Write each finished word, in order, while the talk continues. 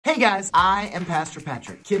Hey guys, I am Pastor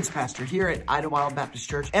Patrick, kids pastor here at Idlewild Baptist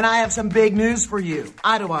Church, and I have some big news for you.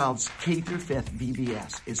 Idlewild's K through 5th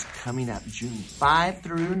VBS is coming up June 5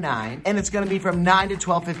 through 9, and it's going to be from 9 to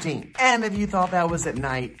 12:15. And if you thought that was at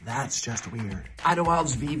night, that's just weird.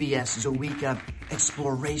 Idlewild's VBS is a week of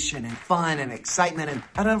exploration and fun and excitement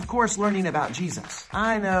and of course learning about Jesus.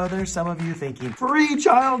 I know there's some of you thinking, free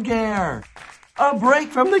childcare, a break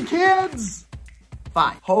from the kids.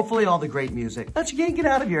 Fine. Hopefully all the great music that you can't get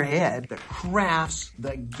out of your head, the crafts,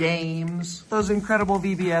 the games, those incredible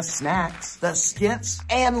VBS snacks, the skits,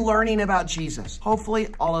 and learning about Jesus. Hopefully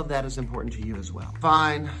all of that is important to you as well.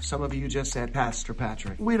 Fine. Some of you just said, Pastor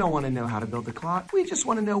Patrick, we don't want to know how to build the clock. We just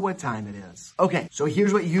want to know what time it is. Okay, so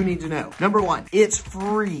here's what you need to know. Number 1, it's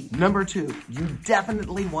free. Number 2, you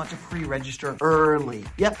definitely want to pre-register early.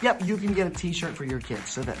 Yep, you can get a t-shirt for your kids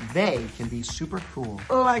so that they can be super cool.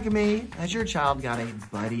 Like me. Has your child got a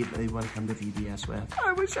buddy that they want to come to VBS with?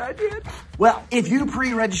 I wish I did. Well, if you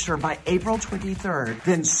pre-register by April 23rd,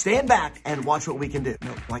 then stand back and watch what we can do.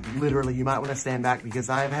 No, like literally, you might want to stand back because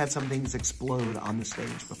I've had some things explode on the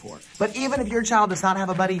stage before. But even if your child does not have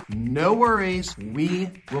a buddy, no worries.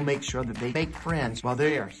 We will make sure that they make friends while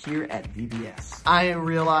they are here at VBS. I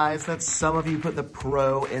realize that some of you put the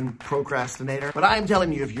pro in procrastinator, but I am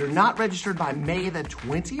telling you, if you're not registered by May the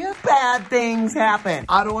 20th, bad things happen.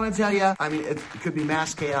 I don't want to tell you. I mean, it could be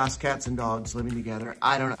mass chaos, cats and dogs living together.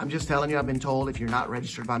 I don't know. I'm just telling you, I've been told if you're not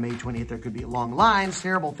registered by May 20th, there could be long lines,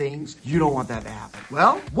 terrible things. You don't want that to happen.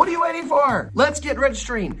 Well, what are you waiting for? Let's get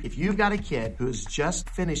registering. If you've got a kid who's just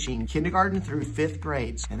finishing kindergarten through 5th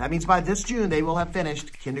grades, and that means by this June, they will have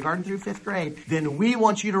finished kindergarten through 5th grade, then we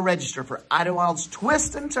want you to register for Idlewild's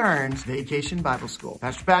Twists and Turns Vacation Bible School.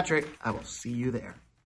 Pastor Patrick, I will see you there.